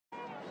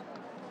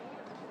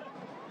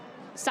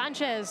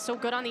Sanchez, so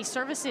good on these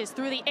services.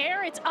 Through the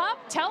air, it's up.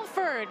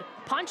 Telford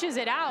punches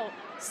it out.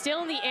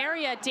 Still in the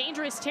area,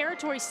 dangerous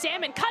territory.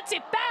 Salmon cuts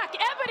it back.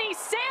 Ebony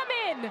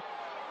Salmon!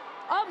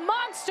 A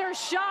monster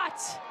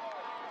shot.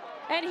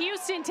 And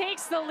Houston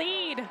takes the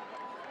lead.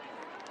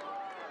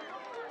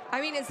 I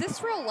mean, is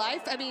this real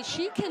life? I mean,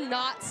 she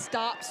cannot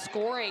stop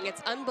scoring.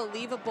 It's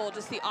unbelievable,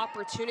 just the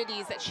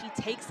opportunities that she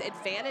takes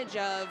advantage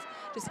of,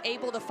 just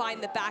able to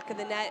find the back of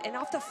the net, and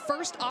off the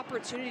first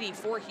opportunity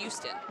for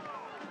Houston.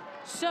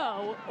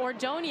 So,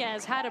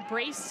 Ordonez had a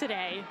brace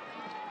today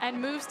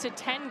and moves to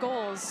 10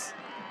 goals,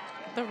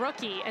 the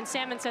rookie, and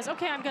Salmon says,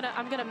 okay, I'm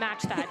gonna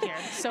match that here.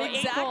 So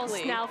Exactly. 8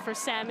 goals now for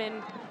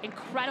Salmon,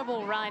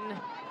 incredible run.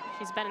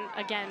 She's been,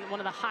 again, one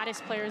of the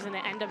hottest players in the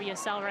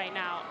NWSL right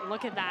now.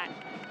 Look at that.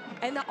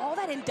 And all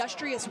that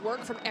industrious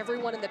work from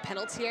everyone in the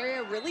penalty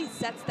area really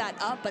sets that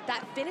up, but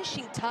that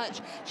finishing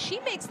touch, she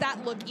makes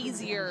that look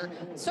easier,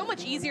 so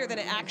much easier than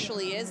it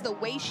actually is. The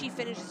way she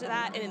finishes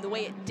that and the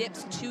way it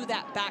dips to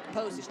that back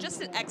post is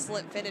just an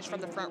excellent finish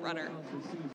from the front runner.